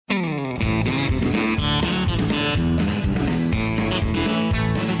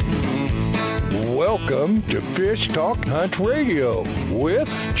Welcome to Fish Talk Hunt Radio with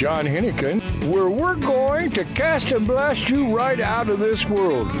John Hennigan, where we're going to cast and blast you right out of this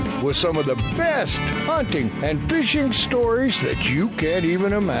world with some of the best hunting and fishing stories that you can't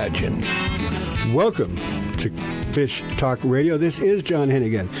even imagine. Welcome to Fish Talk Radio. This is John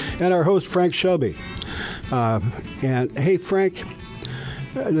Hennigan and our host, Frank Shelby. And hey, Frank,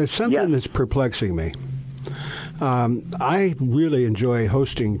 there's something that's perplexing me. I really enjoy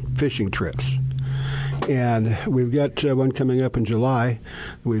hosting fishing trips. And we've got one coming up in July.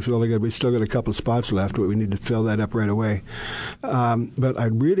 We still got a couple of spots left, but we need to fill that up right away. But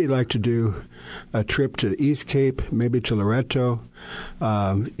I'd really like to do a trip to the East Cape, maybe to Loretto,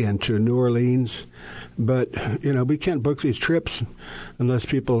 and to New Orleans. But, you know, we can't book these trips unless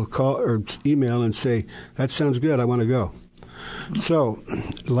people call or email and say, that sounds good, I want to go. So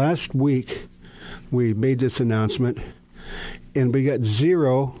last week we made this announcement, and we got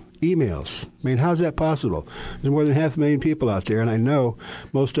 0 emails. I mean, how's that possible? There's more than 500,000 people out there, and I know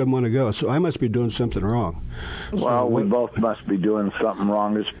most of them want to go, so I must be doing something wrong. Well, we both must be doing something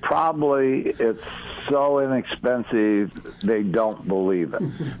wrong. It's so inexpensive, they don't believe it.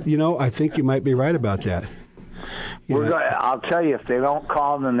 You know, I think you might be right about that. I'll tell you, if they don't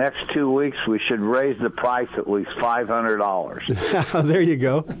call in the next 2 weeks, we should raise the price at least $500. There you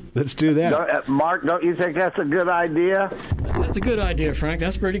go. Let's do that. Mark, don't you think that's a good idea? That's a good idea, Frank.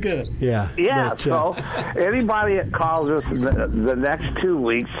 That's pretty good. Yeah. So anybody that calls us the next 2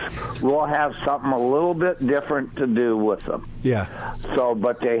 weeks, we'll have something a little bit different to do with them. Yeah. So,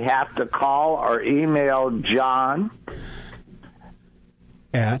 but they have to call or email John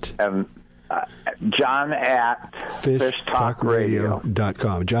John at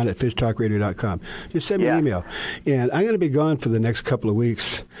fishtalkradio.com. John at fishtalkradio.com. Just send me an email. And I'm going to be gone for the next couple of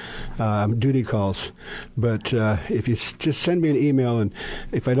weeks, duty calls. But if you just send me an email, and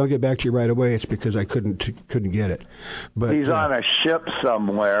if I don't get back to you right away, it's because I couldn't get it. But he's on a ship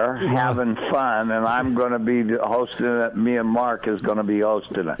somewhere having fun, and I'm going to be hosting it. Me and Mark is going to be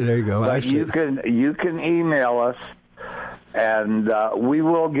hosting it. There you go. But you can email us. And we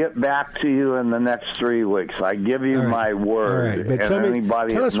will get back to you in the next 3 weeks. I give you my word. All right. But tell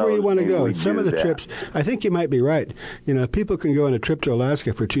us where you want to go. Some of the trips, I think you might be right. You know, people can go on a trip to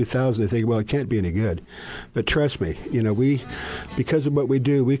Alaska for $2,000 and think, well, it can't be any good. But trust me, you know, because of what we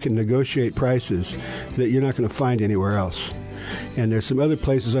do, we can negotiate prices that you're not going to find anywhere else. And there's some other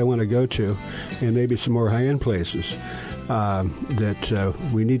places I want to go to, and maybe some more high-end places that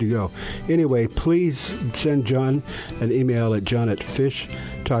we need to go. Anyway, please send John an email at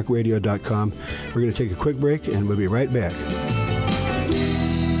john@fishtalkradio.com. We're going to take a quick break, and we'll be right back.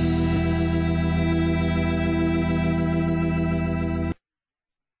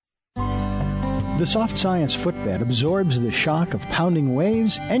 The Soft Science footbed absorbs the shock of pounding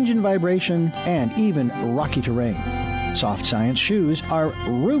waves, engine vibration, and even rocky terrain. Soft Science shoes are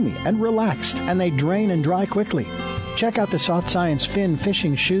roomy and relaxed, and they drain and dry quickly. Check out the Soft Science Fin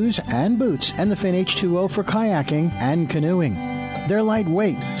fishing shoes and boots and the Fin H2O for kayaking and canoeing. They're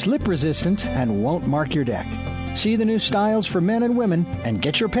lightweight, slip-resistant, and won't mark your deck. See the new styles for men and women and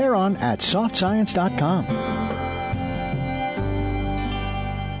get your pair on at softscience.com.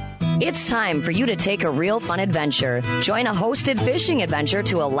 It's time for you to take a real fun adventure. Join a hosted fishing adventure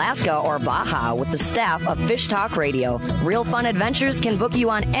to Alaska or Baja with the staff of Fish Talk Radio. Real Fun Adventures can book you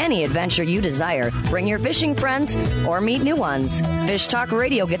on any adventure you desire. Bring your fishing friends or meet new ones. Fish Talk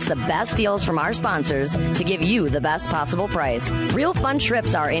Radio gets the best deals from our sponsors to give you the best possible price. Real Fun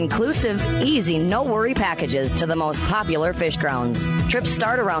trips are inclusive, easy, no-worry packages to the most popular fish grounds. Trips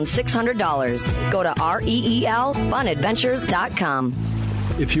start around $600. Go to REELfunadventures.com.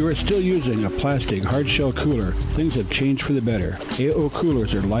 If you are still using a plastic hard-shell cooler, things have changed for the better. AO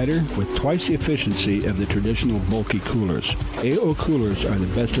coolers are lighter with twice the efficiency of the traditional bulky coolers. AO coolers are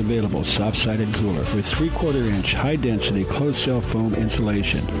the best available soft-sided cooler with 3/4-inch high-density closed-cell foam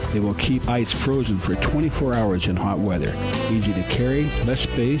insulation. They will keep ice frozen for 24 hours in hot weather. Easy to carry, less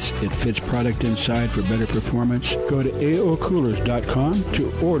space, it fits product inside for better performance. Go to AOcoolers.com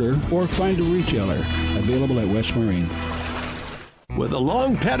to order or find a retailer. Available at West Marine. With a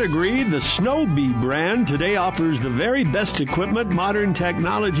long pedigree, the Snow Bee brand today offers the very best equipment modern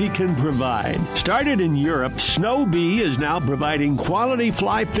technology can provide. Started in Europe, Snow Bee is now providing quality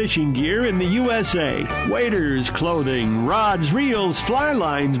fly fishing gear in the USA. Waders, clothing, rods, reels, fly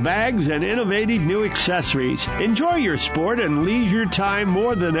lines, bags, and innovative new accessories. Enjoy your sport and leisure time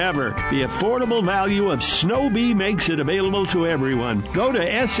more than ever. The affordable value of Snow Bee makes it available to everyone. Go to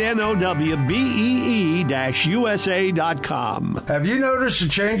snowbee-usa.com. Have you noticed the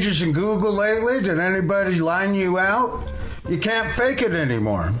changes in Google lately? Did anybody line you out? You can't fake it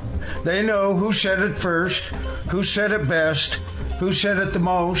anymore. They know who said it first, who said it best, who said it the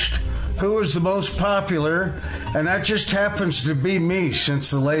most, who is the most popular, and that just happens to be me since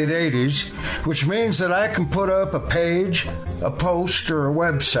the late 80s, which means that I can put up a page, a post, or a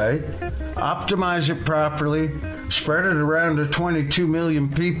website, optimize it properly, spread it around to 22 million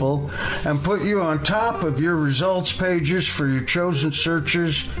people, and put you on top of your results pages for your chosen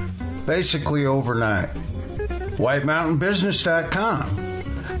searches basically overnight.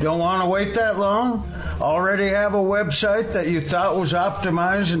 WhiteMountainBusiness.com. Don't want to wait that long? Already have a website that you thought was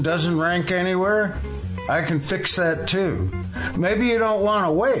optimized and doesn't rank anywhere? I can fix that too. Maybe you don't want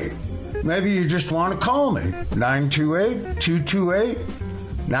to wait. Maybe you just want to call me.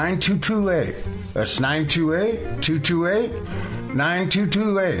 928-228-9228. That's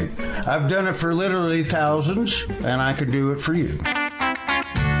 928-228-9228. I've done it for literally thousands, and I can do it for you.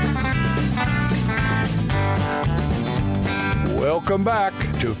 Welcome back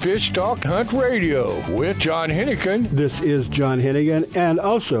to Fish Talk Hunt Radio with John Hennigan. This is John Hennigan and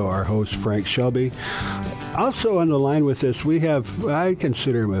also our host, Frank Shelby. Also on the line with us, we have, I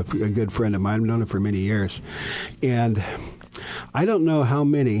consider him a good friend of mine. I've known him for many years. And I don't know how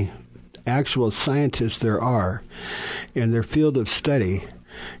many actual scientists there are in their field of study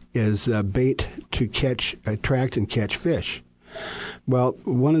is bait to attract and catch fish. Well,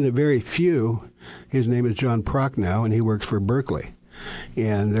 one of the very few, his name is John Prochnow, and he works for Berkeley.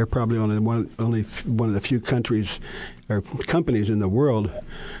 And they're probably only one of the few countries or companies in the world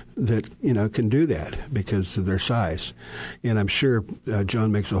that, you know, can do that because of their size. And I'm sure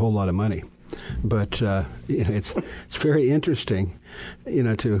John makes a whole lot of money. But you know, it's very interesting, you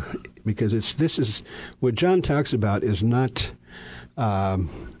know, because this is what John talks about is not what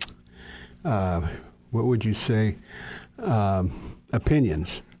would you say,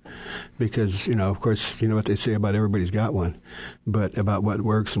 opinions. Because, you know, of course, you know what they say about everybody's got one, but about what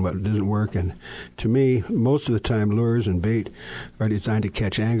works and what doesn't work. And to me, most of the time, lures and bait are designed to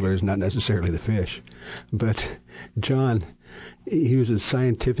catch anglers, not necessarily the fish. But John, he uses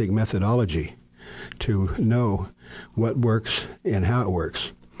scientific methodology to know what works and how it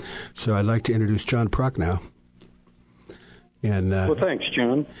works. So I'd like to introduce John Prochnow. And well, thanks,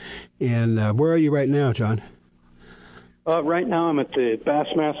 John. And where are you right now, John? Right now I'm at the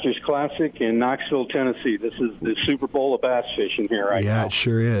Bassmasters Classic in Knoxville, Tennessee. This is the Super Bowl of bass fishing here right now. Yeah, it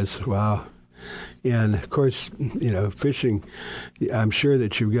sure is. Wow. And, of course, you know, fishing, I'm sure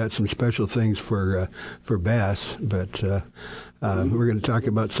that you've got some special things for bass, but we're going to talk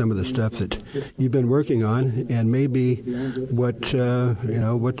about some of the stuff that you've been working on and maybe what's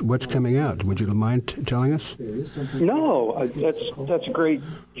coming out. Would you mind telling us? No, that's great,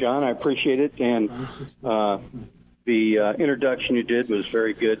 John. I appreciate it. And the introduction you did was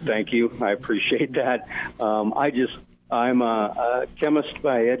very good. Thank you. I appreciate that. I'm a chemist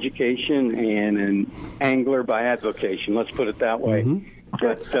by education and an angler by avocation. Let's put it that way. Mm-hmm.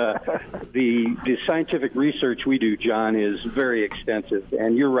 But the scientific research we do, John, is very extensive.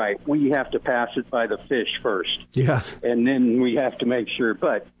 And you're right. We have to pass it by the fish first. Yeah. And then we have to make sure.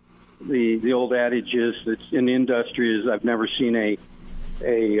 But the old adage is that in the industry is I've never seen a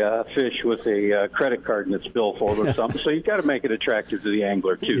fish with a credit card in its billfold or something. So you've got to make it attractive to the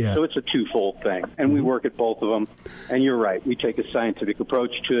angler, too. Yeah. So it's a twofold thing. And we work at both of them. And you're right. We take a scientific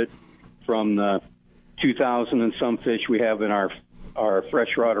approach to it from the 2,000 and some fish we have in our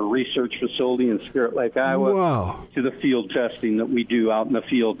freshwater research facility in Spirit Lake, Iowa, wow, to the field testing that we do out in the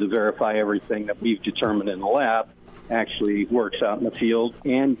field to verify everything that we've determined in the lab actually works out in the field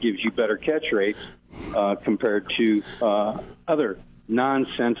and gives you better catch rates compared to other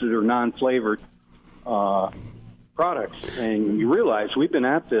non-scented or non-flavored products. And you realize we've been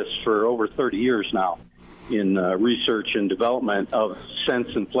at this for over 30 years now in research and development of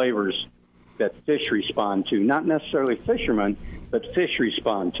scents and flavors that fish respond to, not necessarily fishermen, but fish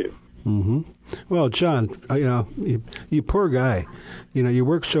respond to. Mm-hmm. Well, John, you know, you poor guy. You know, you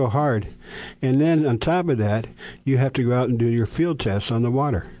work so hard, and then on top of that, you have to go out and do your field tests on the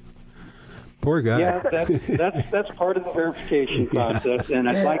water. Poor guy. Yeah, that's part of the verification process, and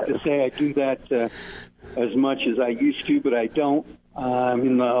I'd like to say I do that as much as I used to, but I don't. I'm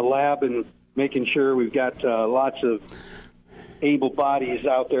in the lab and making sure we've got lots of able bodies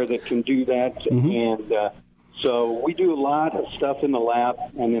out there that can do that, mm-hmm. And so we do a lot of stuff in the lab,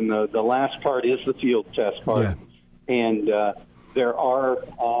 and then the last part is the field test part. Yeah. And there are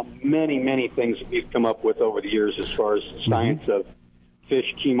many, many things that we've come up with over the years as far as the science mm-hmm. of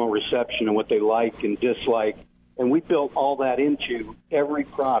fish chemoreception and what they like and dislike. And we built all that into every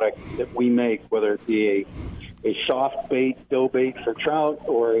product that we make, whether it be a soft bait, dough bait for trout,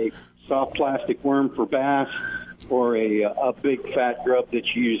 or a soft plastic worm for bass, or a big fat grub that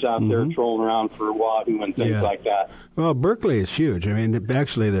you use out there trolling around for wahoo and things like that. Well, Berkeley is huge. I mean,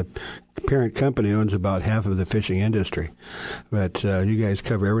 actually, the parent company owns about half of the fishing industry, but you guys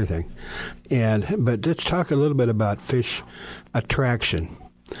cover everything. But let's talk a little bit about fish attraction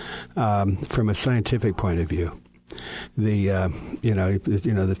from a scientific point of view. The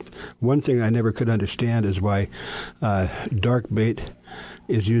one thing I never could understand is why dark bait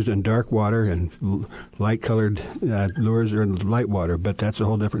is used in dark water and light-colored lures are in light water, but that's a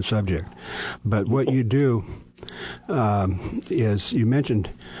whole different subject. But what you do is you mentioned,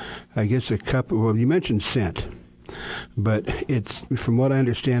 I guess, you mentioned scent. But it's, from what I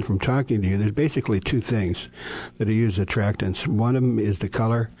understand from talking to you, there's basically two things that are used as attractants. One of them is the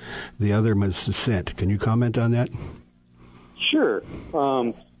color, the other one is the scent. Can you comment on that? Sure.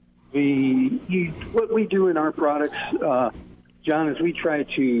 What we do in our products, John, is we try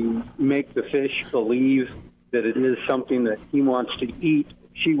to make the fish believe that it is something that he wants to eat,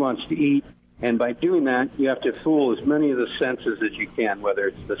 she wants to eat, and by doing that, you have to fool as many of the senses as you can, whether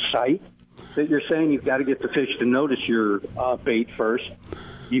it's the sight that you're saying. You've got to get the fish to notice your bait first.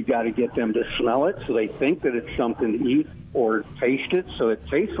 You've got to get them to smell it so they think that it's something to eat, or taste it so it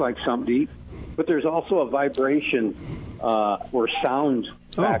tastes like something to eat. But there's also a vibration or sound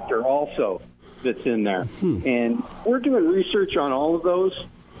factor also that's in there. And we're doing research on all of those,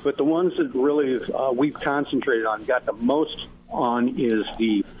 but the ones that really we've concentrated on, got the most on, is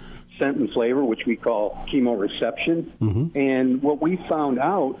the scent and flavor, which we call chemoreception. And what we found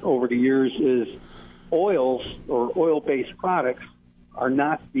out over the years is oils or oil-based products are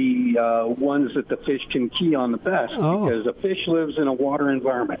not the ones that the fish can key on the best, because a fish lives in a water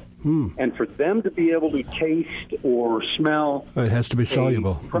environment. And for them to be able to taste or smell it has to be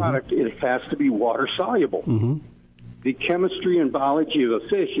soluble product, it has to be water soluble. The chemistry and biology of a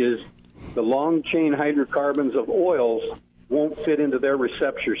fish is the long-chain hydrocarbons of oils won't fit into their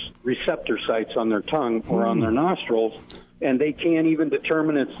receptor sites on their tongue or on their nostrils, and they can't even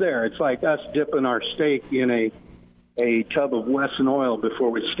determine it's there. It's like us dipping our steak in a tub of Wesson oil before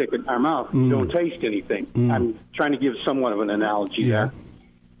we stick it in our mouth. You don't taste anything. I'm trying to give somewhat of an analogy there.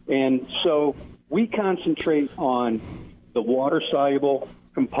 And so we concentrate on the water-soluble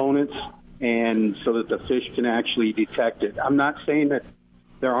components, and so that the fish can actually detect it. I'm not saying that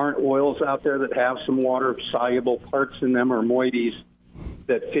there aren't oils out there that have some water-soluble parts in them or moieties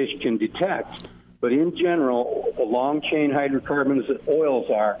that fish can detect. But in general, the long-chain hydrocarbons that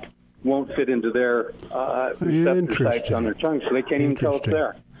oils are won't fit into their receptor sites on their tongue, so they can't even tell it's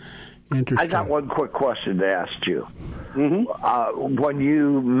there. I got one quick question to ask you. When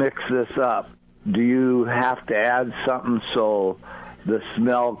you mix this up, do you have to add something so the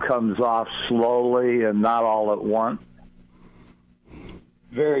smell comes off slowly and not all at once?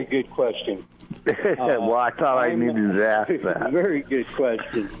 Very good question. Well, I thought I needed to ask that. Very good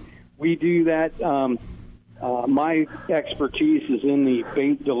question. We do that. My expertise is in the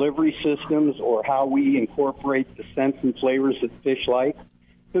bait delivery systems, or how we incorporate the scents and flavors that fish like.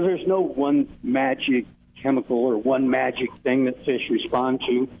 Because there's no one magic chemical or one magic thing that fish respond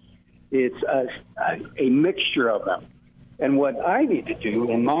to. It's a mixture of them. And what I need to do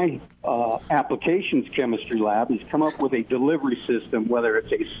in my applications chemistry lab is come up with a delivery system, whether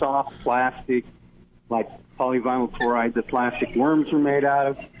it's a soft plastic, like polyvinyl chloride that plastic worms are made out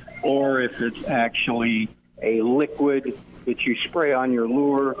of, or if it's actually a liquid that you spray on your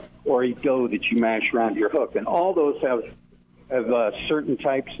lure, or a dough that you mash around your hook. And all those have certain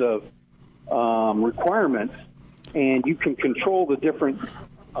types of requirements, and you can control the different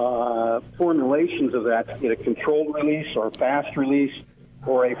formulations of that to get a controlled release or a fast release,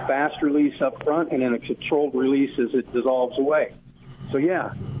 or a fast release up front and then a controlled release as it dissolves away. So,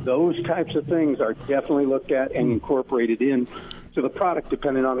 yeah, those types of things are definitely looked at and incorporated in to the product,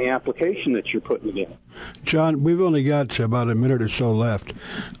 depending on the application that you're putting it in. John, we've only got about a minute or so left.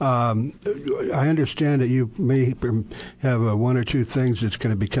 I understand that you may have one or two things that's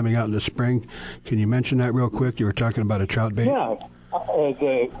going to be coming out in the spring. Can you mention that real quick? You were talking about a trout bait. Yeah.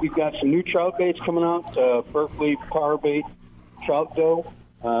 We've got some new trout baits coming out, Berkeley Power Bait Trout Dough.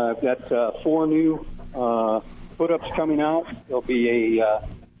 I've got 4 new put-ups coming out. There'll be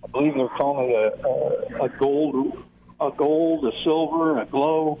I believe they're calling it a gold, a silver, a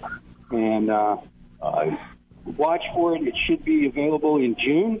glow, and watch for it. It should be available in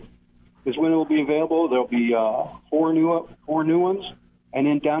June is when it will be available. There'll be 4 new ones. And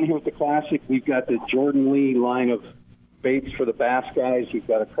then down here at the Classic, we've got the Jordan Lee line of baits for the bass guys. We've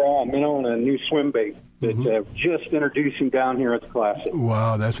got a craw, a minnow, and a new swim bait that just introducing down here at the Classic.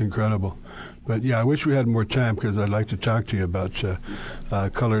 Wow, that's incredible. But, yeah, I wish we had more time because I'd like to talk to you about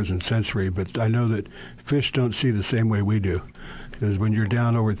colors and sensory. But I know that fish don't see the same way we do. Because when you're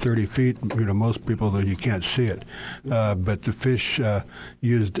down over 30 feet, most people, you can't see it. But the fish they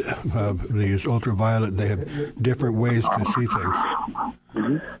use ultraviolet. They have different ways to see things.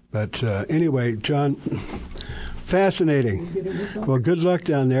 Mm-hmm. But anyway, John, fascinating. Well, good luck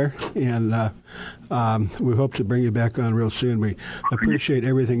down there, and we hope to bring you back on real soon. We appreciate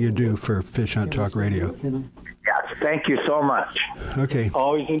everything you do for Fish Hunt Talk Radio. Yes, thank you so much. Okay.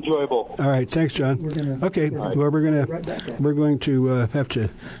 Always enjoyable. All right, thanks, John. Okay, well, we're going to have to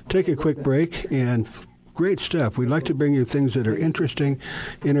take a quick break, and great stuff. We'd like to bring you things that are interesting,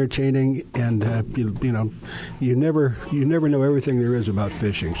 entertaining, and you never know everything there is about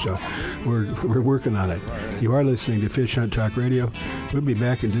fishing. So we're working on it. You are listening to Fish Hunt Talk Radio. We'll be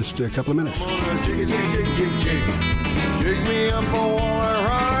back in just a couple of minutes. Jig me up a walleye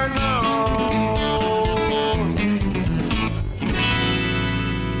right now.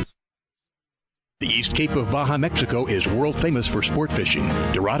 The East Cape of Baja, Mexico is world famous for sport fishing.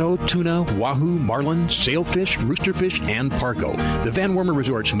 Dorado, tuna, wahoo, marlin, sailfish, roosterfish, and pargo. The Van Wormer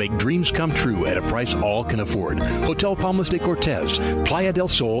Resorts make dreams come true at a price all can afford. Hotel Palmas de Cortez, Playa del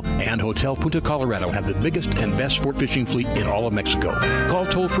Sol, and Hotel Punta Colorado have the biggest and best sport fishing fleet in all of Mexico. Call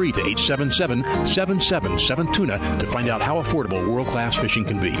toll-free to 877-777-TUNA to find out how affordable world-class fishing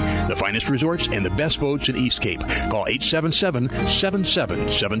can be. The finest resorts and the best boats in East Cape. Call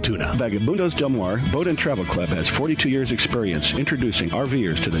 877-777-TUNA. Vagabundos Del Mar Boat and Travel Club has 42 years experience introducing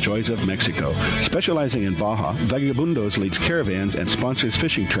RVers to the joys of Mexico. Specializing in Baja, Vagabundos leads caravans and sponsors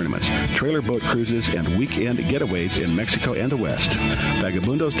fishing tournaments, trailer boat cruises, and weekend getaways in Mexico and the West.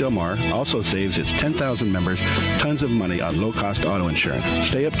 Vagabundos Del Mar also saves its 10,000 members tons of money on low-cost auto insurance.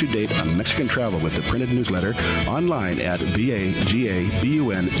 Stay up to date on Mexican travel with the printed newsletter online at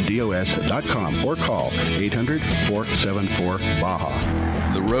vagabundos.com or call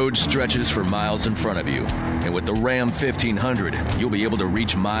 800-474-BAJA. The road stretches for miles in front of you, and with the Ram 1500, you'll be able to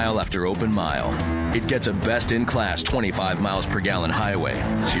reach mile after open mile. It gets a best-in-class 25 miles per gallon highway,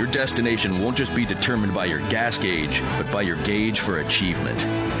 so your destination won't just be determined by your gas gauge, but by your gauge for achievement.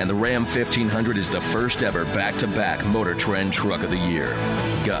 And the Ram 1500 is the first ever back-to-back Motor Trend Truck of the Year.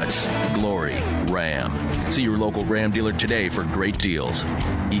 Guts, glory, Ram. See your local Ram dealer today for great deals.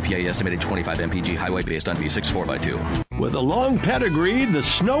 EPA estimated 25 mpg highway based on V6 4x2. With a long pedigree, the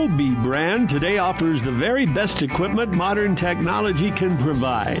Snow Bee brand today offers the very best equipment modern technology can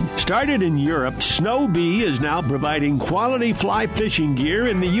provide. Started in Europe, Snow Bee is now providing quality fly fishing gear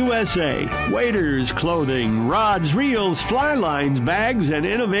in the USA. Waders, clothing, rods, reels, fly lines, bags, and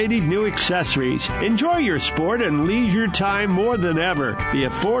innovative new accessories. Enjoy your sport and leisure time more than ever. The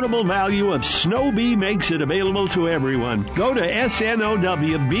affordable value of Snow Bee makes it available to everyone. Go to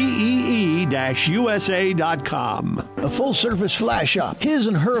snowbee-usa.com. A full-service fly shop, His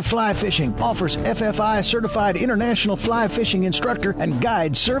and Her Fly Fishing, offers FFI-certified international fly fishing instructor and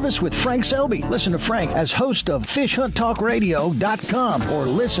guide service with Frank Selby. Listen to Frank as host of FishHuntTalkRadio.com or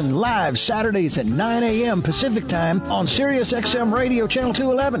listen live Saturdays at 9 a.m. Pacific Time on SiriusXM Radio Channel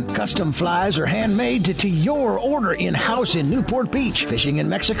 211. Custom flies are handmade to your order in-house in Newport Beach. Fishing in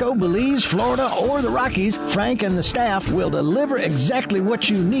Mexico, Belize, Florida, or the Rockies, Frank and the staff will deliver exactly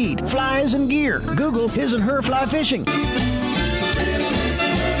what you need. Flies and gear. Google His and Her Fly Fishing.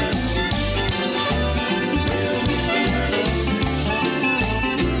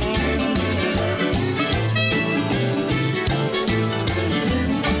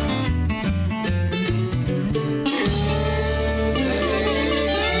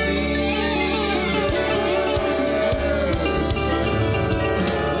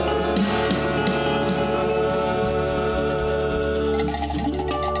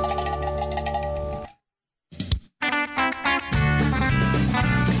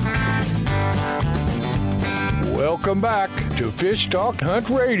 Welcome back to Fish Talk Hunt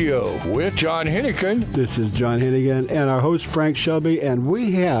Radio with John Hennigan. This is John Hennigan and our host Frank Shelby, and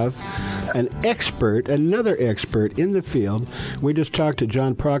we have another expert in the field. We just talked to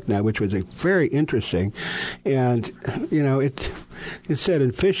John Prochnow, which was very interesting. And, it said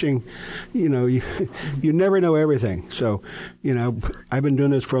in fishing, you never know everything. So, I've been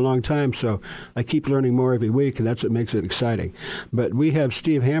doing this for a long time, so I keep learning more every week, and that's what makes it exciting. But we have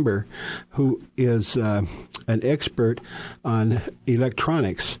Steve Hamber, who is an expert on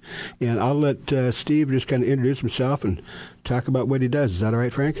electronics. And I'll let Steve just kind of introduce himself and talk about what he does. Is that all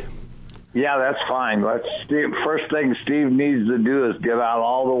right, Frank? Yeah, that's fine. First thing Steve needs to do is get out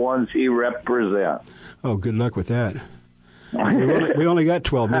all the ones he represents. Oh, good luck with that. We only got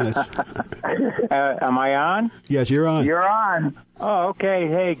 12 minutes. Am I on? Yes, you're on. You're on. Oh, okay.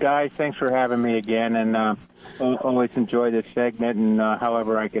 Hey, guys, thanks for having me again, and always enjoy this segment, and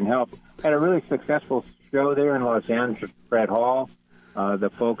however I can help. Had a really successful show there in Los Angeles, Fred Hall.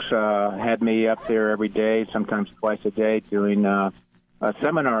 The folks had me up there every day, sometimes twice a day, doing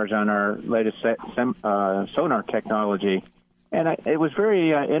seminars on our latest sonar technology. And it was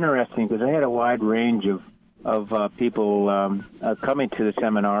very interesting because I had a wide range of people coming to the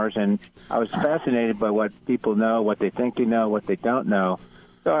seminars, and I was fascinated by what people know, what they think they know, what they don't know.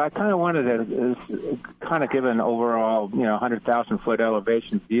 So I kind of wanted to kind of give an overall, 100,000-foot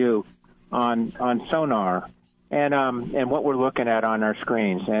elevation view on sonar and what we're looking at on our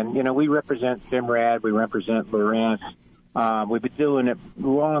screens. And, we represent Simrad, we represent Lowrance. We've been doing it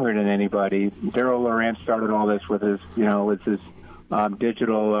longer than anybody. Daryl Lowrance started all this with his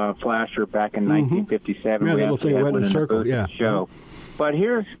digital flasher back in 1957. Yeah, the little thing went in a circle, yeah. Show. But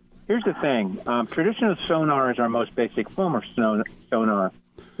here's the thing. Traditional sonar is our most basic form of sonar.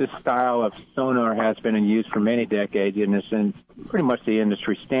 This style of sonar has been in use for many decades, and it's in pretty much the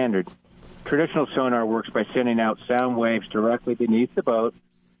industry standard. Traditional sonar works by sending out sound waves directly beneath the boat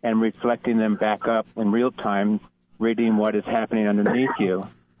and reflecting them back up in real time, reading what is happening underneath you.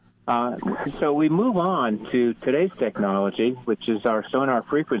 So we move on to today's technology, which is our sonar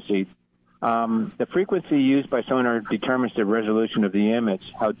frequency. The frequency used by sonar determines the resolution of the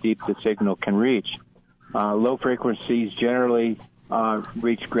image, how deep the signal can reach. Low frequencies generally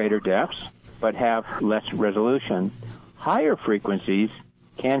reach greater depths, but have less resolution. Higher frequencies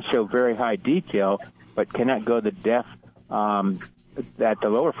can show very high detail, but cannot go the depth that the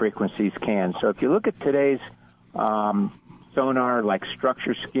lower frequencies can. So if you look at today's sonar like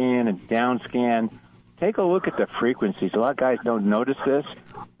structure scan and down scan, take a look at the frequencies. A lot of guys don't notice this,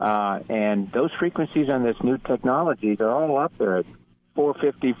 and those frequencies on this new technology, they're all up there at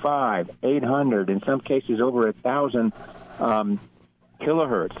 455, 800, in some cases over 1,000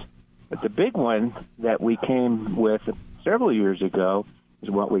 kilohertz. But the big one that we came with several years ago is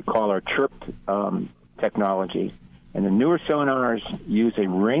what we call our chirp technology. And the newer sonars use a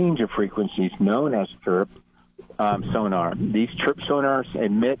range of frequencies known as chirp sonar. These chirp sonars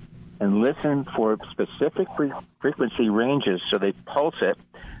emit and listen for specific frequency ranges, so they pulse it,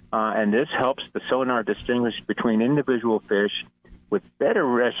 and this helps the sonar distinguish between individual fish with better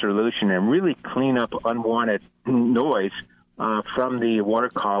resolution and really clean up unwanted noise from the water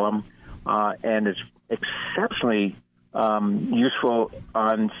column, and is exceptionally useful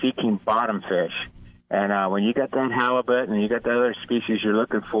on seeking bottom fish. And when you got that halibut and you got the other species you're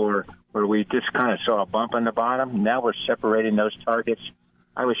looking for, where we just kind of saw a bump on the bottom, now we're separating those targets.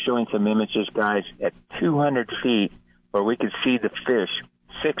 I was showing some images, guys, at 200 feet where we could see the fish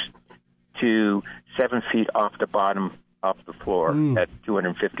 6 to 7 feet off the bottom of the floor at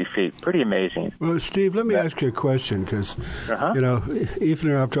 250 feet. Pretty amazing. Well, Steve, let me ask you a question, because,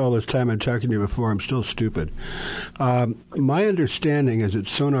 even after all this time and talking to you before, I'm still stupid. My understanding is that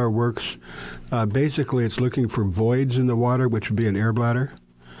sonar works, basically it's looking for voids in the water, which would be an air bladder.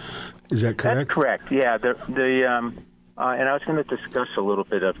 Is that correct? That's correct, yeah. And I was going to discuss a little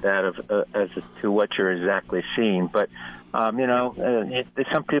bit of that as to what you're exactly seeing. But,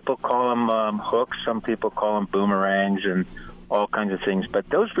 some people call them hooks, some people call them boomerangs and all kinds of things. But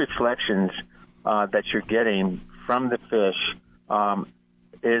those reflections that you're getting from the fish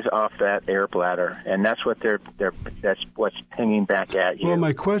is off that air bladder, and that's what that's what's pinging back at you. Well,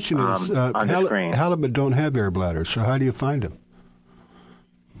 my question is, halibut don't have air bladders, so how do you find them?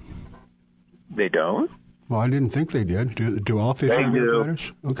 They don't? Well, I didn't think they did. Do all fish have air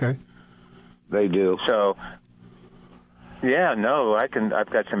bladders? Okay. They do. So, yeah, no, I've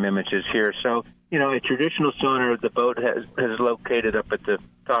got some images here. So, a traditional sonar, the boat is located up at the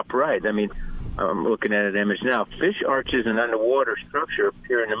top right. I mean, I'm looking at an image now. Fish arches and underwater structure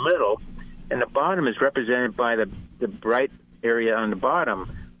appear in the middle, and the bottom is represented by the bright area on the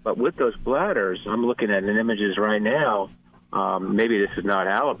bottom. But with those bladders, I'm looking at images right now. Maybe this is not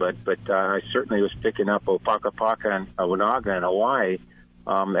halibut, but I certainly was picking up opakapaka and Onaga in Hawaii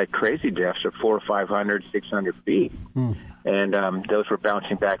at crazy depths of 400, 500, 600 feet. And those were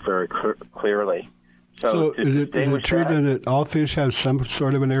bouncing back very clearly. So is it true then that all fish have some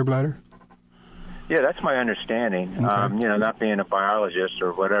sort of an air bladder? Yeah, that's my understanding. Okay. Not being a biologist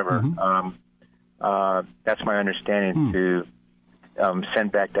or whatever, that's my understanding to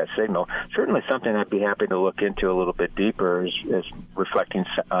send back that signal. Certainly something I'd be happy to look into a little bit deeper is reflecting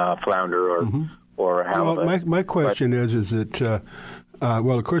flounder or halibut. Well, my question is that,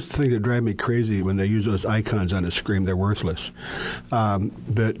 of course, the thing that drives me crazy when they use those icons on a screen, they're worthless.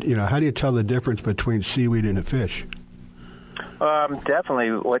 But, how do you tell the difference between seaweed and a fish?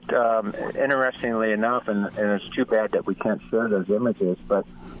 Definitely. What interestingly enough, and it's too bad that we can't share those images, but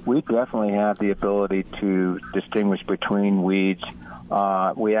we definitely have the ability to distinguish between weeds.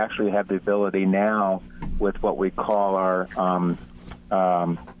 We actually have the ability now with what we call our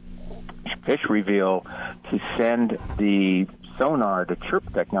fish reveal to send the sonar, the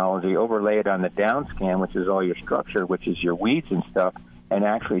chirp technology, overlay it on the down scan, which is all your structure, which is your weeds and stuff, and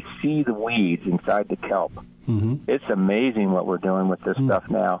actually see the weeds inside the kelp. Mm-hmm. It's amazing what we're doing with this stuff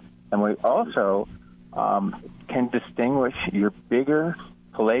now. And we also can distinguish your bigger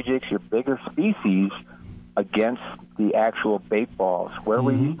pelagics, your bigger species against the actual bait balls. Where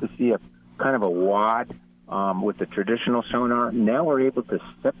we used to see a kind of a wad with the traditional sonar, now we're able to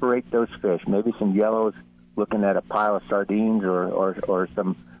separate those fish, maybe some yellows looking at a pile of sardines or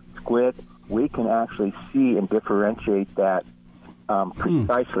some squid. We can actually see and differentiate that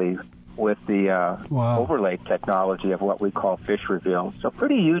precisely with the overlay technology of what we call fish reveal. So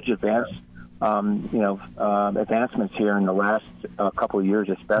pretty huge advancements here in the last couple of years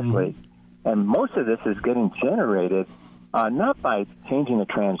especially. And most of this is getting generated not by changing the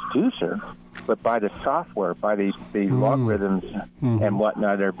transducer, but by the software, by the logarithms and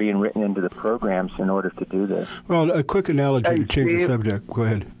whatnot that are being written into the programs in order to do this. Well, a quick analogy to change the subject. Go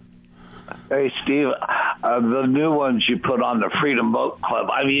ahead. Hey, Steve, the new ones you put on the Freedom Boat Club,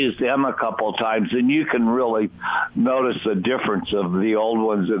 I've used them a couple of times, and you can really notice the difference of the old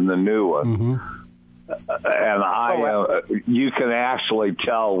ones and the new ones. And you can actually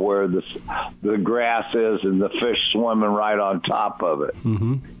tell where the grass is and the fish swimming right on top of it.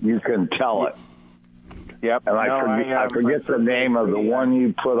 You can tell it. Yep. And I forget the name of the one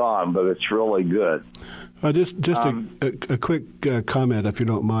you put on, but it's really good. Just a quick comment, if you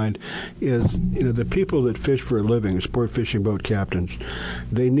don't mind, is the people that fish for a living, sport fishing boat captains,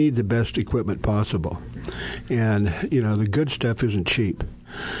 they need the best equipment possible, and the good stuff isn't cheap.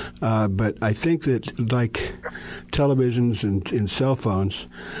 But I think that, like televisions and cell phones,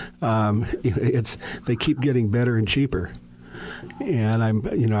 they keep getting better and cheaper. And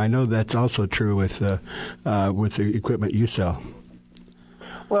I know that's also true with the equipment you sell.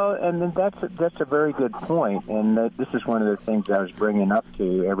 Well, and then that's a very good point, and this is one of the things I was bringing up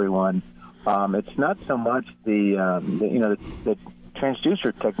to everyone. It's not so much the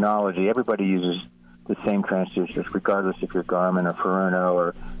transducer technology. Everybody uses the same transducers, regardless if you're Garmin or Furuno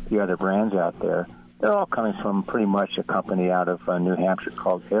or the other brands out there. They're all coming from pretty much a company out of New Hampshire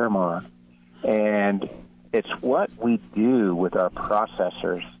called Airmar. And it's what we do with our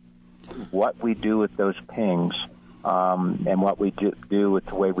processors, what we do with those pings, and what we do with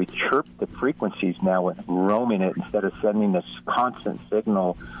the way we chirp the frequencies now with roaming it instead of sending this constant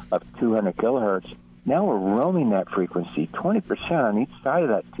signal of 200 kilohertz. Now we're roaming that frequency, 20% on each side of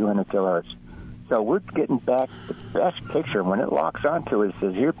that 200 kilohertz. So we're getting back the best picture. When it locks onto it, it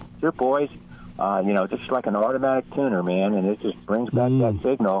says, here boys, just like an automatic tuner, man, and it just brings back that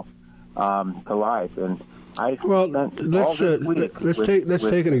signal to life. And let's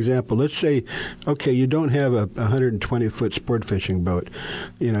take an example. Let's say, okay, you don't have a 120-foot sport fishing boat.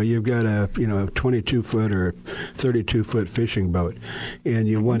 You've got a 22-foot or 32-foot fishing boat, and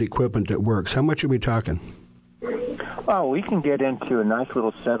you want equipment that works. How much are we talking? Oh, we can get into a nice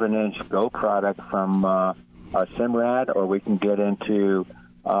little 7-inch Go product from Simrad, or we can get into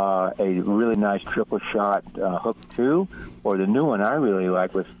a really nice triple shot Hook 2, or the new one I really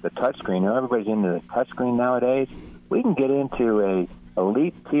like with the touchscreen. Everybody's into the touchscreen nowadays. We can get into a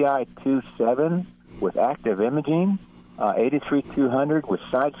Elite TI-27 with active imaging, 83-200 with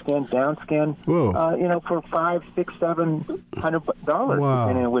side scan, down scan. For $500, $600, $700,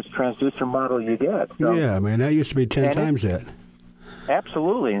 depending on which transducer model you get. So, yeah, man, that used to be 10 times that.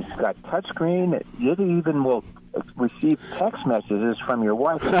 Absolutely, and it's got touchscreen. It even will receive text messages from your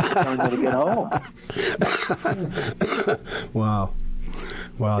wife telling you to get home. Wow,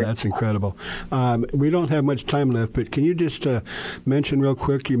 that's incredible. We don't have much time left, but can you just mention real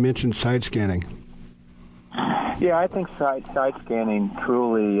quick, you mentioned side scanning. Yeah, I think side scanning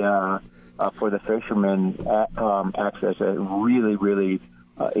truly, for the fishermen, acts as a really, really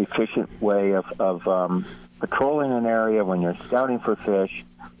efficient way of patrolling an area. When you're scouting for fish,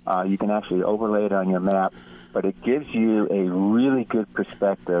 you can actually overlay it on your map, but it gives you a really good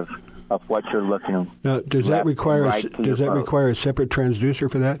perspective of what you're looking. Now, does that require a separate transducer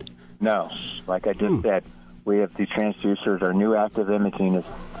for that? No, like I just said, we have the transducers. Our new active imaging is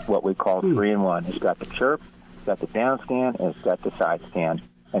what we call 3-in-1. It's got the chirp, it's got the down scan, and it's got the side scan.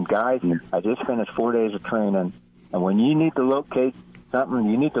 And guys, I just finished 4 days of training, and when you need to locate something,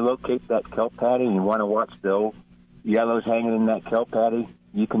 you need to locate that kelp patty, and you want to watch the old yellows hanging in that kelp patty,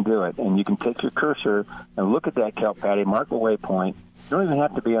 you can do it. And you can take your cursor and look at that kelp patty, mark the waypoint. You don't even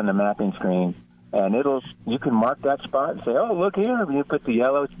have to be on the mapping screen. And you can mark that spot and say, oh, look here. You put the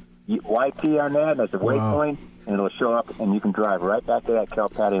yellow YT on that as a waypoint, and it'll show up, and you can drive right back to that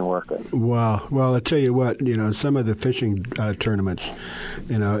kelp patty and work it. Wow. Well, I tell you what, some of the fishing tournaments,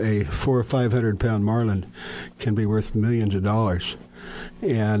 a 400 or 500 pound marlin can be worth millions of dollars.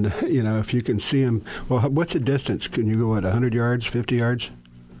 And, if you can see them, well, what's the distance? Can you go, 100 yards, 50 yards?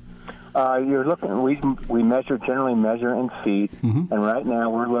 You're looking, we generally measure in feet, and right now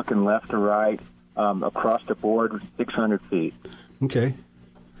we're looking left to right across the board, 600 feet. Okay.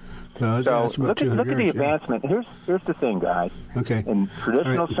 So look at the advancement. Here's the thing, guys. Okay. In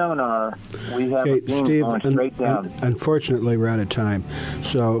traditional sonar, we have a beam going straight down. Unfortunately, we're out of time.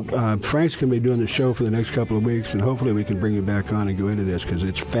 So Frank's going to be doing the show for the next couple of weeks, and hopefully we can bring you back on and go into this because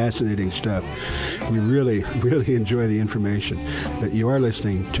it's fascinating stuff. We really, really enjoy the information. But you are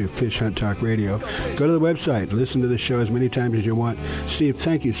listening to Fish Hunt Talk Radio. Go to the website. Listen to the show as many times as you want. Steve,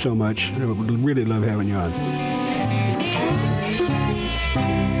 thank you so much. I really love having you on.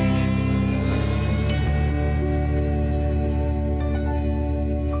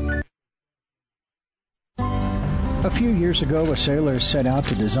 A few years ago, a sailor set out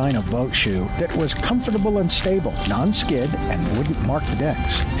to design a boat shoe that was comfortable and stable, non-skid, and wouldn't mark the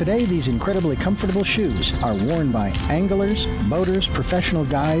decks. Today, these incredibly comfortable shoes are worn by anglers, boaters, professional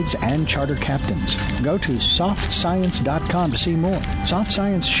guides, and charter captains. Go to softscience.com to see more. Soft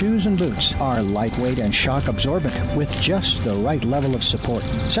Science shoes and boots are lightweight and shock absorbent with just the right level of support.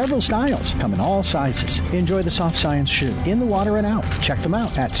 Several styles come in all sizes. Enjoy the Soft Science shoe in the water and out. Check them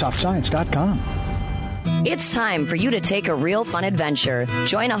out at softscience.com. It's time for you to take a real fun adventure.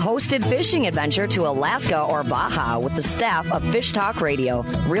 Join a hosted fishing adventure to Alaska or Baja with the staff of Fish Talk Radio.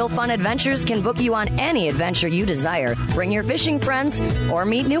 Real Fun Adventures can book you on any adventure you desire. Bring your fishing friends or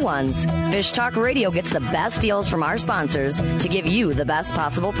meet new ones. Fish Talk Radio gets the best deals from our sponsors to give you the best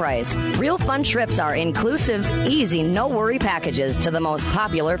possible price. Real Fun trips are inclusive, easy, no-worry packages to the most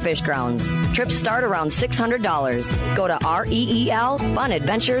popular fish grounds. Trips start around $600. Go to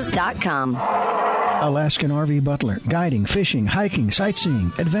REELFunadventures.com. Alaskan RV Butler. Guiding, fishing, hiking,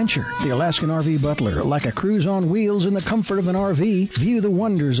 sightseeing, adventure. The Alaskan RV Butler. Like a cruise on wheels in the comfort of an RV, view the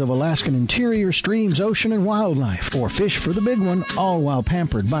wonders of Alaskan interior, streams, ocean, and wildlife. Or fish for the big one, all while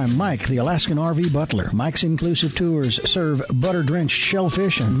pampered by Mike, the Alaskan RV Butler. Mike's inclusive tours serve butter-drenched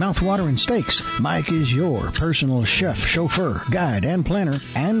shellfish and mouth-watering steaks. Mike is your personal chef, chauffeur, guide, and planner.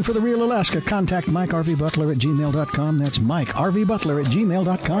 And for the real Alaska, contact MikeRVButler at gmail.com. That's MikeRVButler at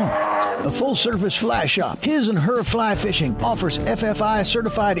gmail.com. A full-service fly shop, His and Her Fly Fishing, offers FFI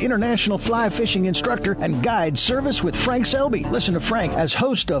certified international fly fishing instructor and guide service with Frank Selby. Listen to Frank as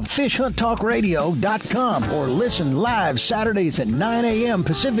host of FishHuntTalkRadio.com or listen live Saturdays at 9 a.m.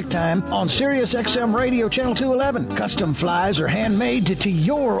 Pacific Time on Sirius XM Radio Channel 211. Custom flies are handmade to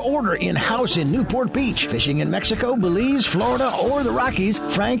your order in-house in Newport Beach. Fishing in Mexico, Belize, Florida, or the Rockies,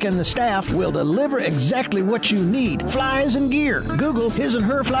 Frank and the staff will deliver exactly what you need. Flies and gear. Google His and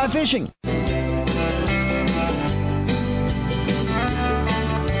Her Fly Fishing.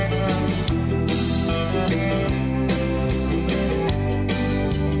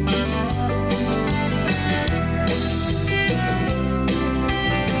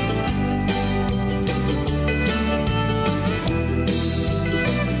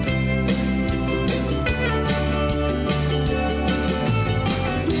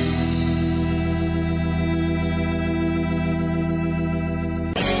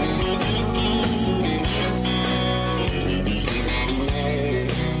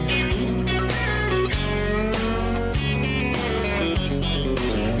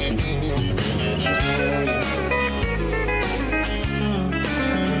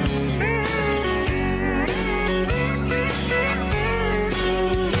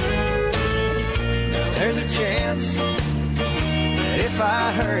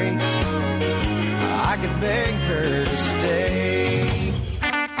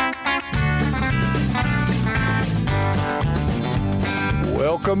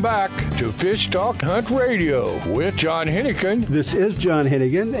 Welcome back to Fish Talk Hunt Radio with John Hennigan. This is John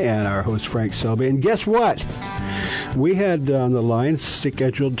Hennigan and our host Frank Selby. And guess what? We had on the line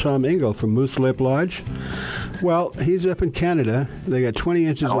scheduled Tom Engel from Moose Lip Lodge. Well, he's up in Canada. They got 20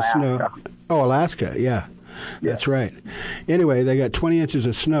 inches of snow. Oh, Alaska, yeah. That's right. Anyway, they got 20 inches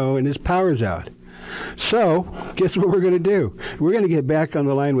of snow and his power's out. So, guess what we're going to do? We're going to get back on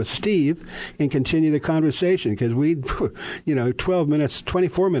the line with Steve and continue the conversation because 12 minutes,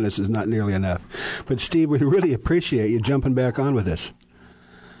 24 minutes is not nearly enough. But Steve, we really appreciate you jumping back on with us.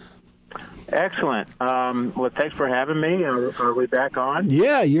 Excellent. Well, thanks for having me. Are we back on?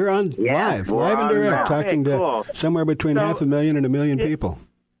 Yeah, you're on live and direct, talking cool. to somewhere between 500,000 and 1 million people.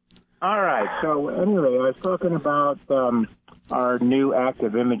 All right. So anyway, I was talking about our new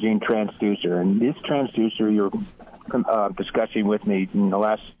active imaging transducer, and this transducer you're discussing with me in the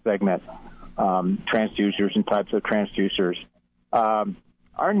last segment, transducers and types of transducers.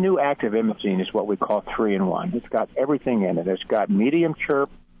 Our new active imaging is what we call 3-in-1. It's got everything in it. It's got medium chirp,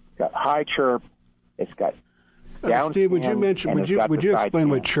 it's got high chirp, it's got down. Steve, would you explain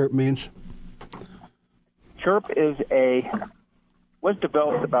what chirp means? Chirp was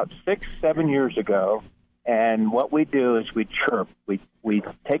developed about 6-7 years ago, and what we do is we chirp. We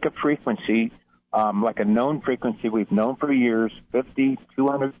take a frequency, like a known frequency we've known for years, 50,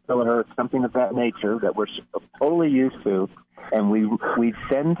 200 kilohertz, something of that nature that we're totally used to, and we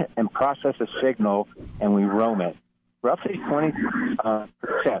send and process a signal, and we roam it. Roughly 20% on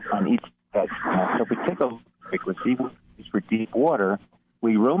each edge. So if we take a frequency for deep water,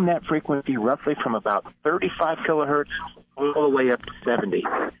 we roam that frequency roughly from about 35 kilohertz all the way up to 70.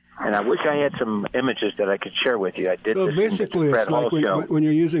 And I wish I had some images that I could share with you. I did so this basically, in the it's like when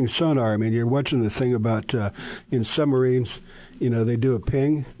you're using sonar. I mean, you're watching the thing about in submarines. They do a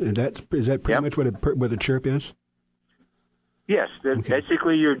ping. And is that pretty much what a chirp is? Yes,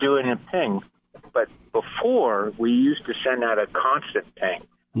 basically you're doing a ping. But before, we used to send out a constant ping.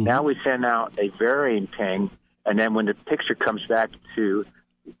 Mm-hmm. Now we send out a varying ping, and then when the picture comes back to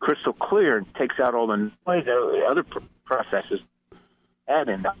crystal clear and takes out all the noise, other processes, and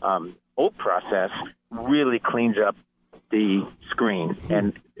an old process really cleans up the screen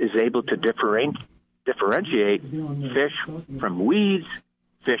and is able to differentiate fish from weeds,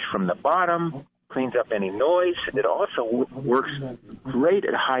 fish from the bottom, cleans up any noise. It also works great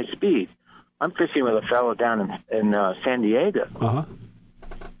at high speed. I'm fishing with a fellow down in San Diego. Uh-huh.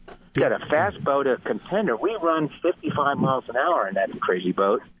 He's got a fast boat, a contender. We run 55 miles an hour in that crazy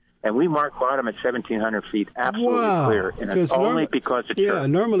boat, and we mark bottom at 1,700 feet absolutely clear. And it's only because of chirp. Yeah,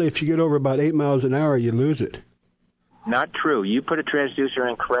 normally if you get over about 8 miles an hour, you lose it. Not true. You put a transducer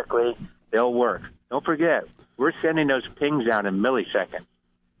in correctly, they'll work. Don't forget, we're sending those pings out in milliseconds.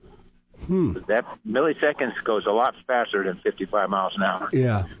 That milliseconds goes a lot faster than 55 miles an hour.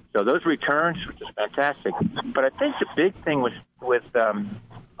 Yeah. So those returns, which is fantastic. But I think the big thing with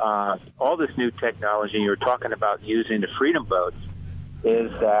all this new technology you're talking about using the Freedom boats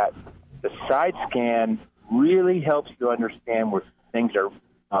is that the side scan really helps you understand where things are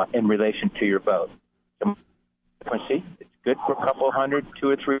in relation to your boat. The frequency, it's good for a couple hundred, 2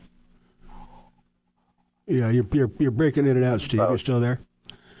 or 3. Yeah, you're breaking in and out, Steve. You still there?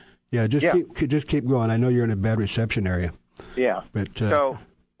 Yeah, just keep going. I know you're in a bad reception area. Yeah. But so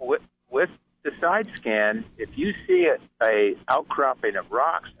with the side scan, if you see a outcropping of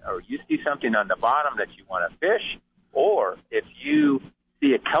rocks, or you see something on the bottom that you want to fish, or if you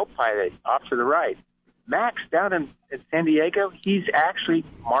see a kelp pilot off to the right, Max down in San Diego, he's actually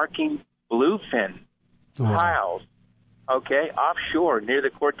marking bluefin piles, offshore near the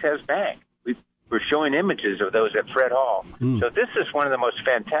Cortez Bank. We're showing images of those at Fred Hall. So this is one of the most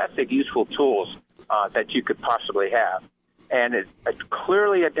fantastic, useful tools that you could possibly have. And it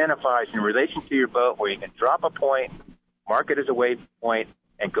clearly identifies in relation to your boat where you can drop a point, mark it as a waypoint,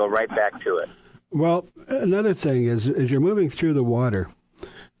 and go right back to it. Well, another thing is, as you're moving through the water,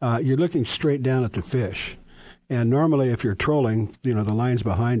 you're looking straight down at the fish. And normally if you're trolling, the line's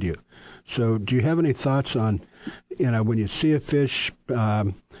behind you. So do you have any thoughts on, when you see a fish, how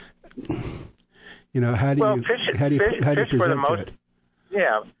do you present to it?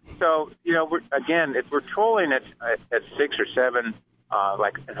 Yeah. So, if we're trolling at 6 or 7,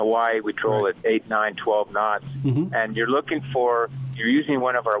 like in Hawaii, we troll at 8, 9, 12 knots, and you're using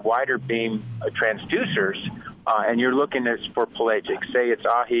one of our wider beam transducers, and you're looking for pelagic. Say it's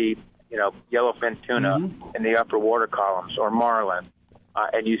ahi, yellowfin tuna in the upper water columns, or marlin,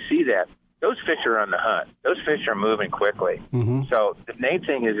 and you see that. Those fish are on the hunt. Those fish are moving quickly. So the main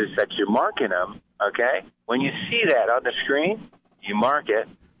thing is that you're marking them, okay? When you see that on the screen, you mark it,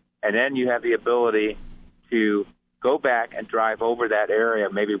 and then you have the ability to go back and drive over that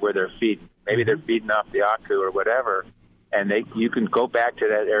area, maybe where they're feeding. Maybe they're feeding off the aku or whatever, and you can go back to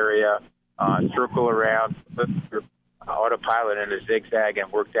that area, circle around, put your autopilot in a zigzag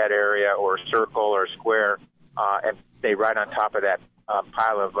and work that area, or a circle or a square, and stay right on top of that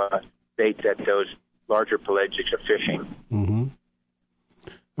pile of bait that those larger pelagics are fishing.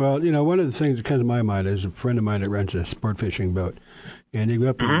 Well, one of the things that comes to my mind is a friend of mine that runs a sport fishing boat, and you go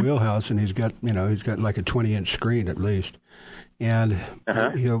up to the wheelhouse, and he's got like a 20-inch screen at least, and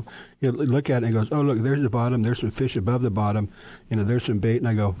he'll look at it and he goes, "Oh, look, there's the bottom. There's some fish above the bottom. There's some bait." And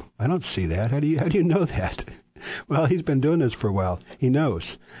I go, "I don't see that. How do you know that?" Well, he's been doing this for a while. He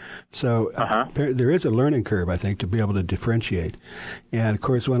knows. So there is a learning curve, I think, to be able to differentiate. And, of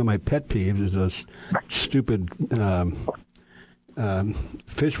course, one of my pet peeves is those stupid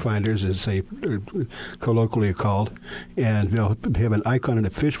fish finders, as they colloquially called, and they'll have an icon and a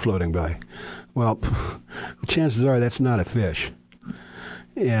fish floating by. Well, chances are that's not a fish.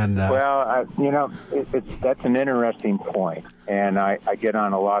 And that's an interesting point. And I get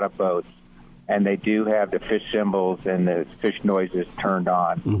on a lot of boats, and they do have the fish symbols and the fish noises turned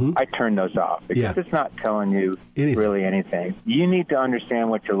on. I turn those off because it's not telling you really anything. You need to understand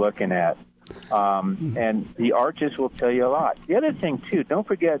what you're looking at. And the arches will tell you a lot. The other thing, too, don't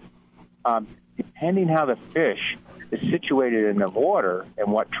forget, depending how the fish is situated in the water and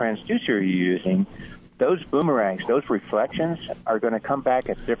what transducer you're using, those boomerangs, those reflections are going to come back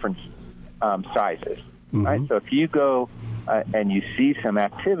at different sizes. Right? So if you go and you see some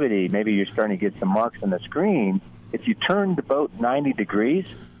activity, maybe you're starting to get some marks on the screen, if you turn the boat 90 degrees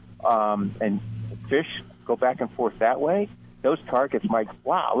and fish go back and forth that way, those targets might,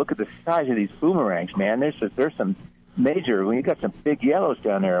 wow, look at the size of these boomerangs, man. There's some major, when you got some big yellows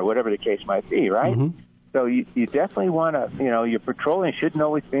down there or whatever the case might be, right? So you definitely want to, your patrolling shouldn't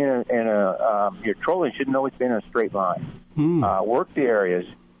always be your trolling shouldn't always be in a straight line. Work the areas.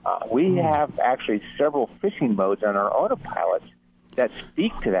 We have actually several fishing modes on our autopilots that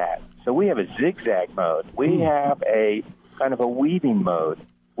speak to that. So we have a zigzag mode. We have a kind of a weaving mode.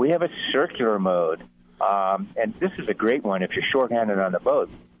 We have a circular mode. And this is a great one if you're shorthanded on the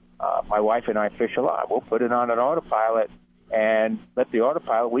boat. My wife and I fish a lot. We'll put it on an autopilot and let the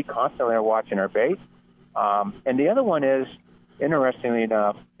autopilot, we constantly are watching our bait. And the other one is, interestingly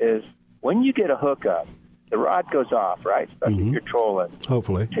enough, is when you get a hookup, the rod goes off, right? Especially if you're trolling.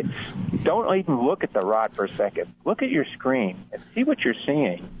 Hopefully. Don't even look at the rod for a second. Look at your screen and see what you're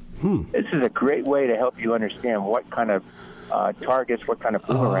seeing. This is a great way to help you understand what kind of targets, what kind of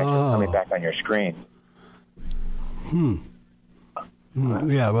boomerangs are coming back on your screen.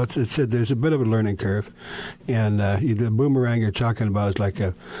 Yeah, well, it's there's a bit of a learning curve, and the boomerang you're talking about is like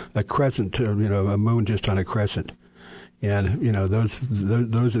a crescent, a moon just on a crescent, and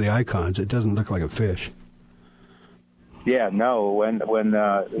those are the icons. It doesn't look like a fish. Yeah, no. When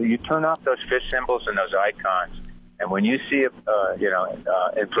you turn off those fish symbols and those icons, and when you see a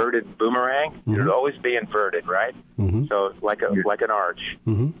inverted boomerang, it'll always be inverted, right? So like an arch.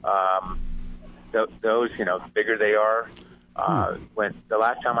 Those, bigger they are. When the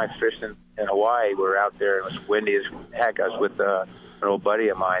last time I fished in Hawaii, we were out there. It was windy as heck. I was with an old buddy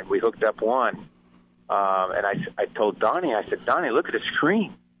of mine. We hooked up one, and I told Donnie, I said, "Donnie, look at the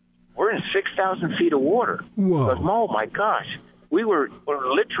screen. We're in 6,000 feet of water." Whoa. He goes, "Oh my gosh, we were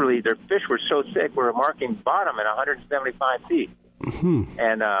literally, their fish were so thick, we were marking bottom at 175 feet."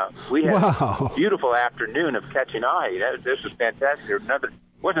 And we had a beautiful afternoon of catching eye. This was fantastic. There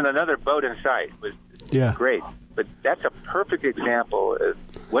wasn't another boat in sight. It was great. But that's a perfect example of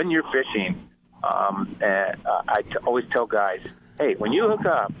when you're fishing. I always tell guys, hey, when you hook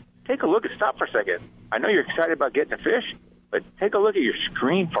up, take a look and stop for a second. I know you're excited about getting a fish, but take a look at your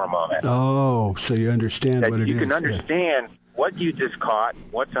screen for a moment. Oh, so you understand what it is. You can understand what you just caught,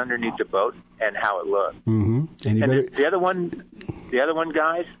 what's underneath the boat, and how it looks. And the other one,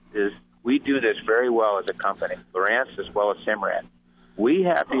 guys, is we do this very well as a company, Lowrance as well as Simrad. We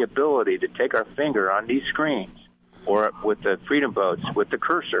have the ability to take our finger on these screens or with the Freedom boats, with the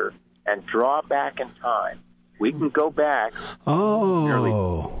cursor, and draw back in time. We can go back nearly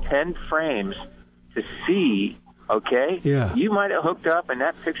 10 frames to see, you might have hooked up and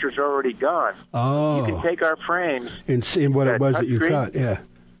that picture's already gone. You can take our frames and see what it was that you caught.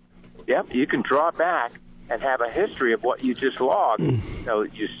 Yep, you can draw back and have a history of what you just logged. So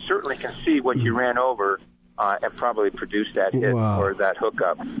you certainly can see what you ran over and probably produce that hit or that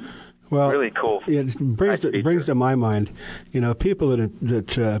hookup. Well, really cool. It brings to my mind, people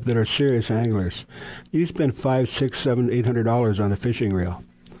that are serious anglers. You spend $500, $600, $700, $800 on a fishing reel,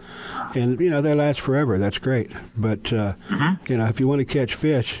 and they last forever. That's great, but if you want to catch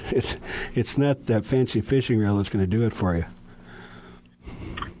fish, it's not that fancy fishing reel that's going to do it for you.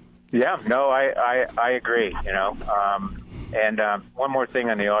 Yeah, no, I agree. And one more thing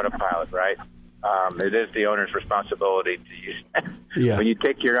on the autopilot, right? It is the owner's responsibility to use. When you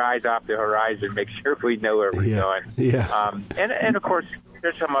take your eyes off the horizon, make sure we know where we're going. And of course,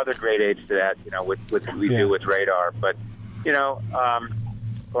 there's some other great aids to that. With we do with radar. But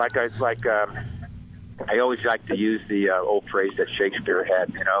I always like to use the old phrase that Shakespeare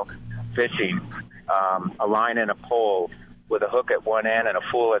had, fishing, a line and a pole with a hook at one end and a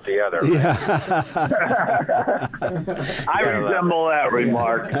fool at the other. Right? Yeah. I resemble that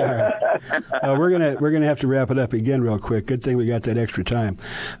remark. We're gonna have to wrap it up again real quick. Good thing we got that extra time.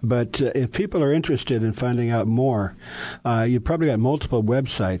 But if people are interested in finding out more, you've probably got multiple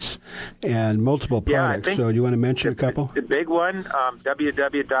websites and multiple products. I think so you want to mention a couple? The big one,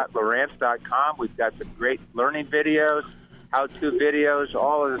 www.lowrance.com. We've got some great learning videos, how-to videos,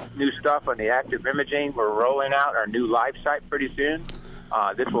 all of the new stuff on the active imaging. We're rolling out our new live site pretty soon.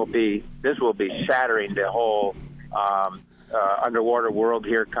 This will be shattering the whole underwater world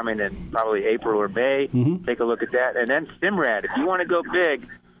here, coming in probably April or May. Mm-hmm. Take a look at that. And then Simrad, if you want to go big,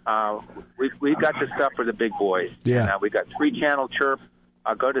 we've got the stuff for the big boys. Yeah. And, we've got 3-channel chirp.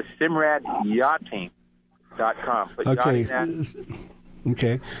 Go to simradyachting.com. Put Okay. yachting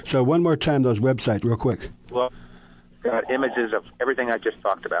Okay. So one more time, those websites, real quick. Well, got images of everything I just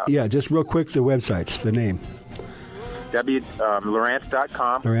talked about. Yeah, just real quick, the websites, the name.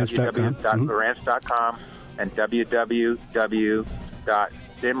 Lowrance.com, www.lowrance.com, and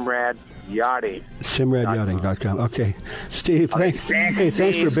simradyachting.com. Okay. Steve, thanks.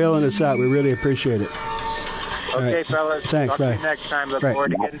 Thanks for bailing us out. We really appreciate it. Okay, right. fellas. Thanks. Talk Bye. to you next time. Look Right.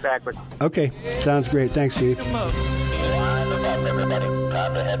 forward to getting back with you. Okay. Sounds great. Thanks, Steve. Line them up, everybody.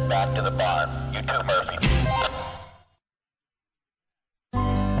 Time to head back to the barn. You too, Murphy.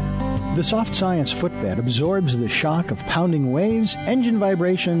 The Soft Science footbed absorbs the shock of pounding waves, engine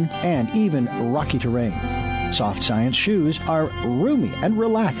vibration, and even rocky terrain. Soft Science shoes are roomy and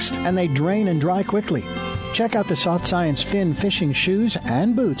relaxed, and they drain and dry quickly. Check out the Soft Science Fin fishing shoes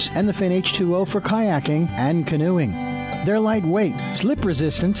and boots and the Fin H2O for kayaking and canoeing. They're lightweight,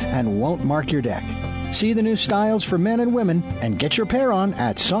 slip-resistant, and won't mark your deck. See the new styles for men and women and get your pair on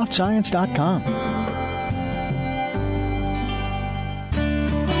at softscience.com.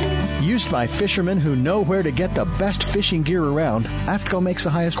 Used by fishermen who know where to get the best fishing gear around, AFTCO makes the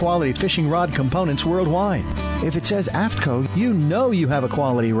highest quality fishing rod components worldwide. If it says AFTCO, you know you have a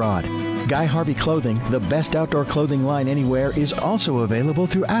quality rod. Guy Harvey Clothing, the best outdoor clothing line anywhere, is also available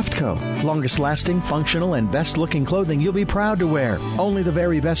through AFTCO. Longest lasting, functional, and best looking clothing you'll be proud to wear. Only the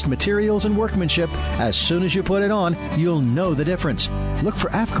very best materials and workmanship. As soon as you put it on, you'll know the difference. Look for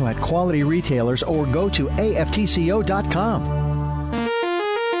AFTCO at quality retailers or go to aftco.com.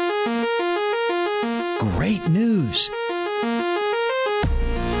 Great news!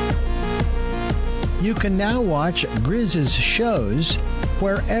 You can now watch Grizz's shows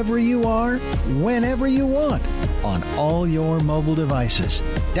wherever you are, whenever you want, on all your mobile devices.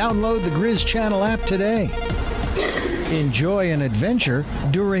 Download the Grizz Channel app today. Enjoy an adventure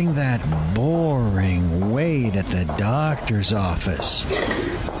during that boring wait at the doctor's office.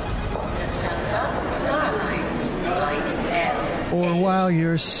 Or while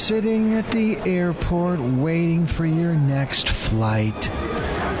you're sitting at the airport waiting for your next flight.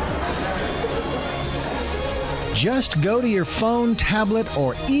 Just go to your phone, tablet,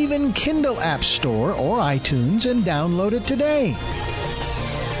 or even Kindle App Store or iTunes and download it today.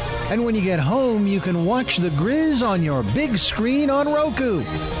 And when you get home, you can watch the Grizz on your big screen on Roku.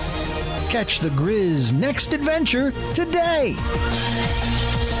 Catch the Grizz next adventure today.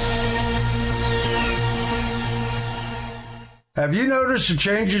 Have you noticed the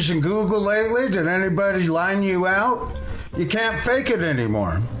changes in Google lately? Did anybody line you out? You can't fake it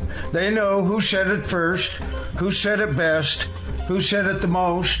anymore. They know who said it first, who said it best, who said it the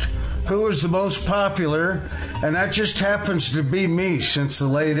most, who is the most popular, and that just happens to be me since the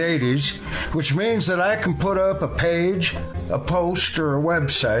late 80s, which means that I can put up a page, a post, or a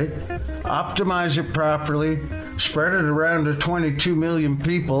website, optimize it properly, spread it around to 22 million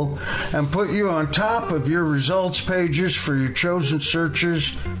people, and put you on top of your results pages for your chosen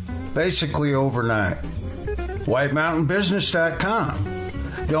searches basically overnight. WhiteMountainBusiness.com.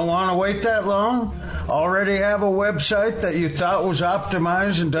 Don't want to wait that long? Already have a website that you thought was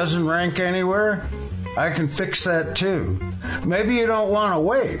optimized and doesn't rank anywhere? I can fix that too. Maybe you don't want to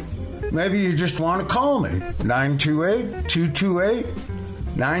wait. Maybe you just want to call me.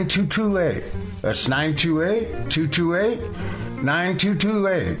 928-228-9228. That's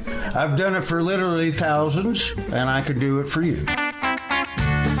 928-228-9228. I've done it for literally thousands, and I can do it for you.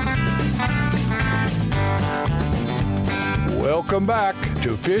 Welcome back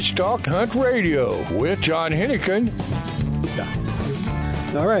to Fish Talk Hunt Radio with John Hennigan.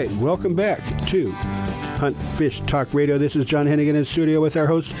 All right, welcome back to Hunt Fish Talk Radio. This is John Hennigan in studio with our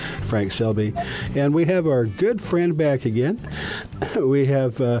host, Frank Selby. And we have our good friend back again. We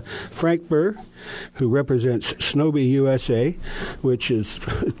have Frank Burr, who represents Snowbee USA, which is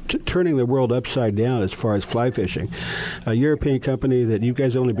turning the world upside down as far as fly fishing. A European company that you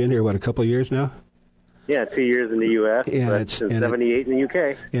guys only been here, a couple of years now? Yeah, 2 years in the U.S., but since 78 in the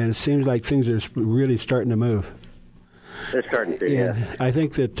U.K. And it seems like things are really starting to move. They're starting to, yeah. I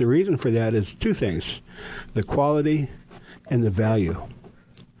think that the reason for that is two things, the quality and the value.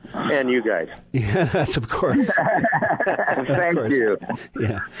 And you guys. Yeah, that's of course. Thank you.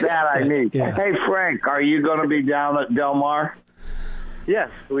 Yeah. That I need. Yeah. Hey, Frank, are you going to be down at Del Mar? Yes,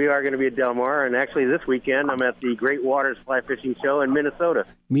 we are going to be at Del Mar, and actually this weekend I'm at the Great Waters Fly Fishing Show in Minnesota.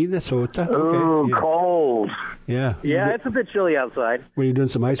 Minnesota? Okay. Ooh, yeah. Cold. Yeah. Yeah, it's a bit chilly outside. Were you doing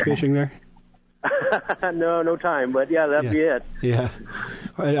some ice fishing there? No time, but yeah, that'd be it. Yeah.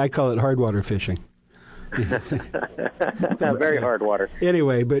 I call it hard water fishing. Very hard water.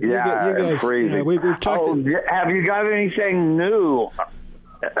 Anyway, but you guys, freezing. We've talked. Oh, have you got anything new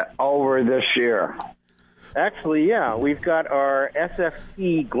over this year? Actually, yeah, we've got our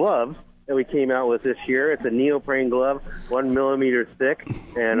SFC gloves that we came out with this year. It's a neoprene glove, 1 millimeter thick,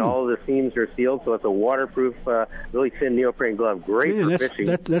 and all of the seams are sealed, so it's a waterproof, really thin neoprene glove. Great for fishing.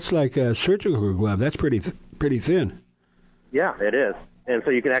 That's like a surgical glove. That's pretty thin. Yeah, it is. And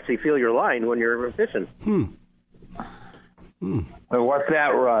so you can actually feel your line when you're fishing. And what's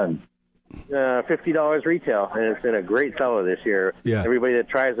that run? $50 retail, and it's been a great seller this year. Yeah. Everybody that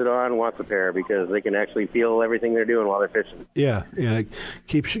tries it on wants a pair because they can actually feel everything they're doing while they're fishing. Yeah, it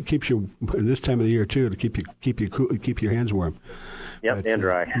keeps you this time of the year too to keep your hands warm. Yep, and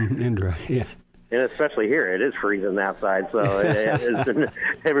dry. And dry, yeah. And especially here, it is freezing outside, so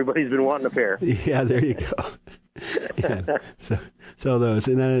everybody's been wanting a pair. Yeah, there you go. Yeah. So those,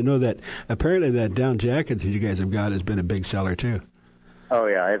 and I know that apparently that down jacket that you guys have got has been a big seller too. Oh,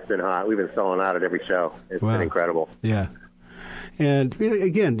 yeah, it's been hot. We've been selling out at every show. It's been incredible. Yeah. And,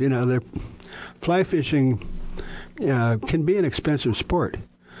 again, the fly fishing can be an expensive sport,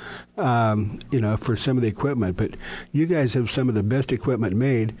 for some of the equipment. But you guys have some of the best equipment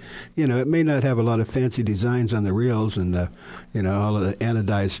made. It may not have a lot of fancy designs on the reels and, all of the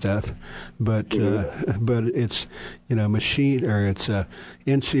anodized stuff. But but it's, machine, or it's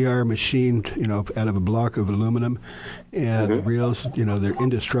NCR machined, out of a block of aluminum. And the reels, they're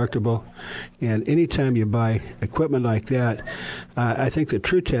indestructible. And anytime you buy equipment like that, I think the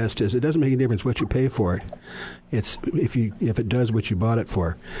true test is it doesn't make any difference what you pay for it. It's if it does what you bought it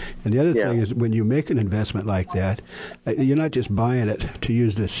for. And the other thing is when you make an investment like that, you're not just buying it to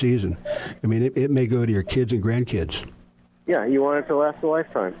use this season. I mean, it may go to your kids and grandkids. Yeah, you want it to last a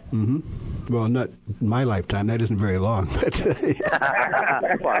lifetime. Mm-hmm. Well, not my lifetime. That isn't very long. But,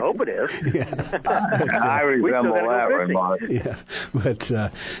 well, I hope it is. Yeah. I resemble that remark. Yeah, but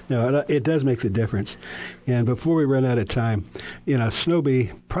no, it does make the difference. And before we run out of time,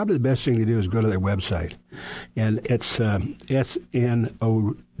 Snowbee, probably the best thing to do is go to their website. And it's SNO-BEE,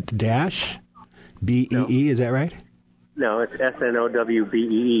 is that right? No, it's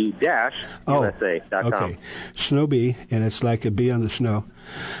SNOWBEE-USA.com. Okay. Snowbee, and it's like a bee on the snow,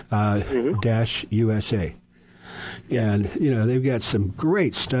 dash USA. And, they've got some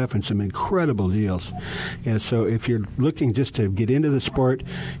great stuff and some incredible deals. And so if you're looking just to get into the sport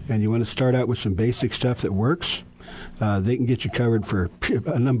and you want to start out with some basic stuff that works, they can get you covered for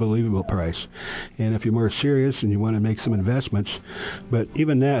an unbelievable price. And if you're more serious and you want to make some investments, but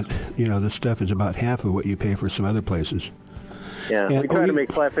even that, this stuff is about half of what you pay for some other places. Yeah, we try to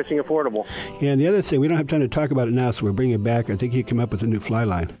make fly fishing affordable. And the other thing, we don't have time to talk about it now, so we'll bring it back. I think you came up with a new fly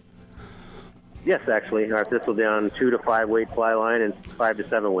line. Yes, actually. Our thistle down 2 to 5 weight fly line and 5 to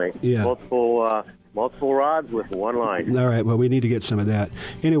 7 weight. Yeah. Multiple rods with one line. All right. Well, we need to get some of that.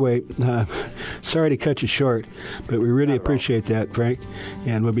 Anyway, sorry to cut you short, but we really appreciate that, Frank.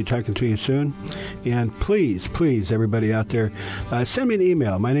 And we'll be talking to you soon. And please, everybody out there, send me an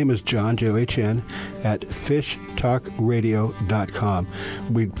email. My name is John, John, at fishtalkradio.com.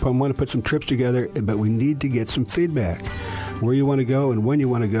 We want to put some trips together, but we need to get some feedback. Where you want to go and when you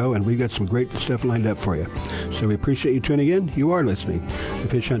want to go, and we've got some great stuff lined up for you. So we appreciate you tuning in. You are listening to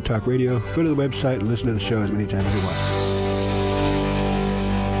Fish Hunt Talk Radio. Go to the website and listen to the show as many times as you want.